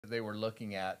they were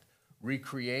looking at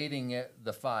recreating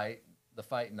the fight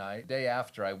night. The day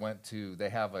after, I went to, they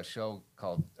have a show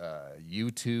called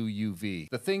U2UV.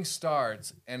 The thing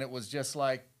starts, and it was just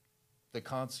like the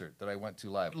concert that I went to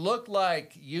live. It looked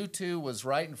like U2 was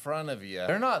right in front of you.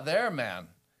 They're not there, man.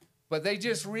 But they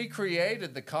just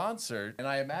recreated the concert, and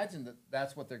I imagine that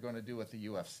that's what they're going to do with the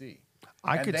UFC.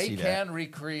 I could see that. And they can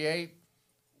recreate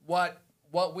what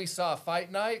we saw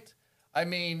fight night. I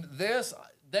mean,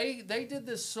 they did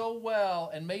this so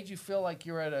well and made you feel like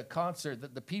you're at a concert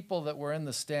that the people that were in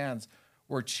the stands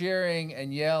were cheering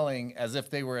and yelling as if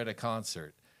they were at a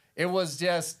concert. It was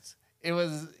just, it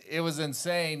was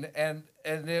insane. And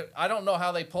I don't know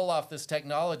how they pull off this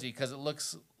technology because it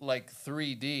looks like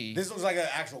 3D. This looks like an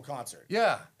actual concert.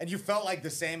 Yeah. And you felt like the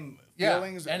same Yeah,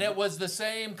 feelings? and it was the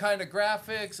same kind of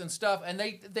graphics and stuff. And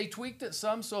they tweaked it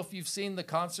some, so if you've seen the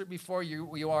concert before,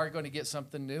 you are going to get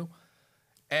something new.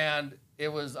 And I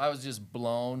was just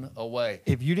blown away.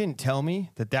 If you didn't tell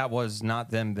me that was not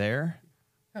them there,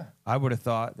 I would have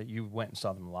thought that you went and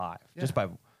saw them live just by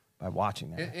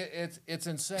watching that. It's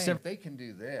insane. If they can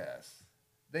do this,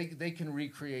 they can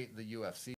recreate the UFC.